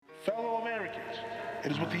Fellow Americans,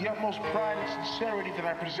 it is with the utmost pride and sincerity that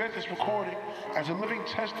I present this recording as a living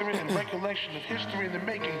testament and recollection of history in the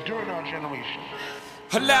making during our generation.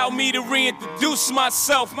 Allow me to reintroduce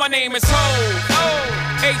myself. My name is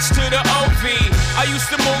Ho, H to the O-V. I used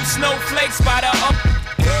to move snowflakes by the up.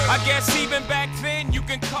 I guess even back then you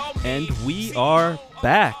can call me. And we are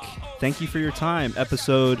back. Thank you for your time.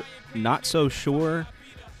 Episode Not So Sure.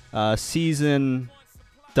 Season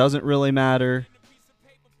doesn't really matter.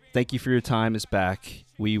 Thank you for your time is back.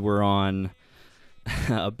 We were on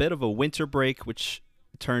a bit of a winter break, which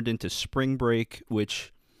turned into spring break,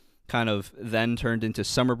 which kind of then turned into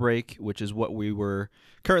summer break, which is what we were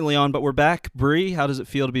currently on. But we're back. Bree, how does it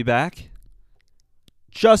feel to be back?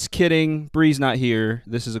 Just kidding. Bree's not here.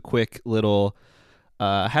 This is a quick little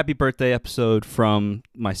happy birthday episode from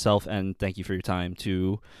myself, and thank you for your time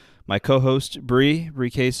to my co-host, Bree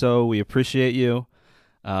Queso. We appreciate you.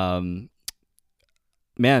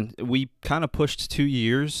 Man, we kind of pushed 2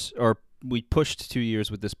 years, or we pushed 2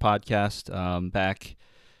 years with this podcast back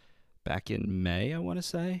in May, I want to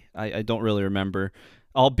say. I don't really remember,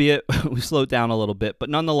 albeit we slowed down a little bit, but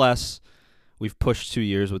nonetheless, we've pushed 2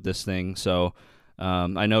 years with this thing. So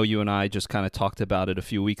I know you and I just kind of talked about it a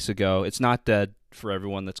few weeks ago. It's not dead for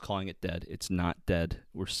everyone that's calling it dead. It's not dead.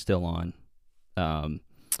 We're still on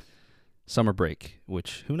summer break,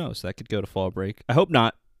 which who knows? That could go to fall break. I hope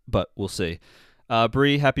not, but we'll see.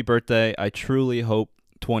 Bree, happy birthday. I truly hope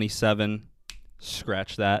 27,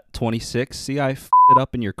 scratch that, 26. See, I f***ed it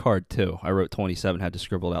up in your card, too. I wrote 27, had to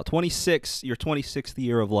scribble it out. 26, your 26th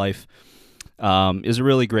year of life is a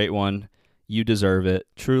really great one. You deserve it.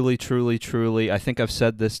 Truly, truly, truly. I think I've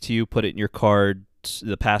said this to you, put it in your card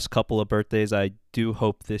the past couple of birthdays. I do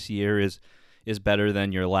hope this year is better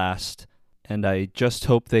than your last, and I just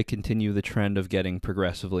hope they continue the trend of getting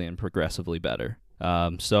progressively and progressively better.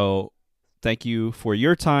 So thank you for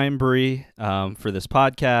your time, Bree, for this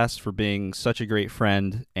podcast, for being such a great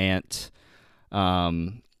friend, aunt,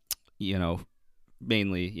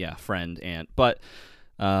 mainly, friend, aunt. But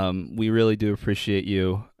we really do appreciate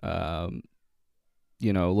you,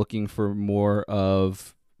 looking for more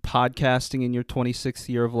of podcasting in your 26th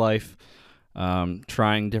year of life,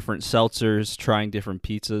 trying different seltzers, trying different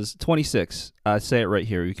pizzas. 26, I say it right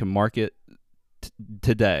here. You can mark it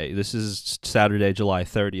today. This is Saturday, July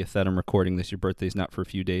 30th that I'm recording this. Your birthday's not for a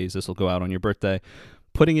few days. This will go out on your birthday.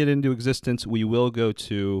 Putting it into existence, we will go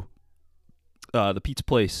to the pizza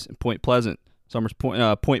place in Point Pleasant.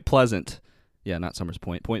 Point Pleasant. Yeah, not Summers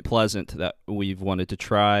Point. Point Pleasant that we've wanted to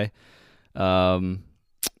try.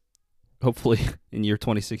 Hopefully in your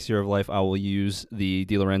 26th year of life, I will use the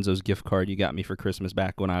DiLorenzo's gift card you got me for Christmas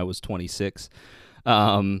back when I was 26.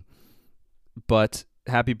 But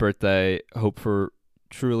happy birthday.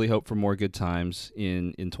 Truly hope for more good times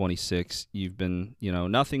in 26. You've been,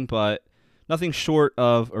 nothing short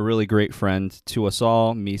of a really great friend to us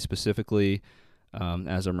all, me specifically,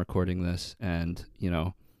 as I'm recording this, and,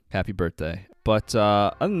 happy birthday. But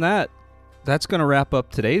other than that, that's going to wrap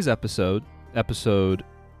up today's episode.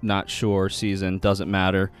 Not sure, season, doesn't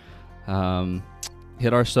matter.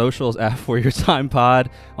 Hit our socials at For Your Time Pod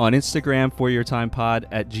on Instagram, foryourtimepod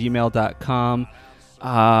at gmail.com.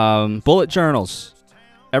 Bullet journals.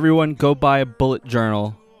 Everyone go buy a bullet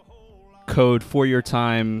journal. Code For Your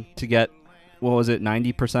Time to get,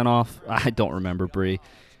 90% off? I don't remember, Bree.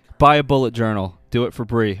 Buy a bullet journal. Do it for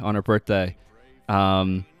Bree on her birthday.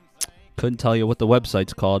 Couldn't tell you what the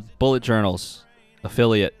website's called. Bullet journals.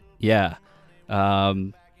 Affiliate. Yeah.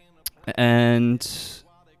 And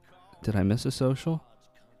did I miss a social?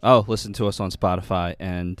 Oh, listen to us on Spotify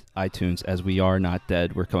and iTunes as We Are Not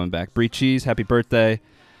Dead. We're coming back. Bree Cheese, happy birthday.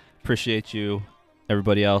 Appreciate you.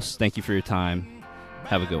 Everybody else, thank you for your time.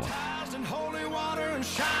 Have a good one. Holy water and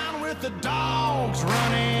shine with the dogs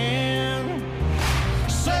running.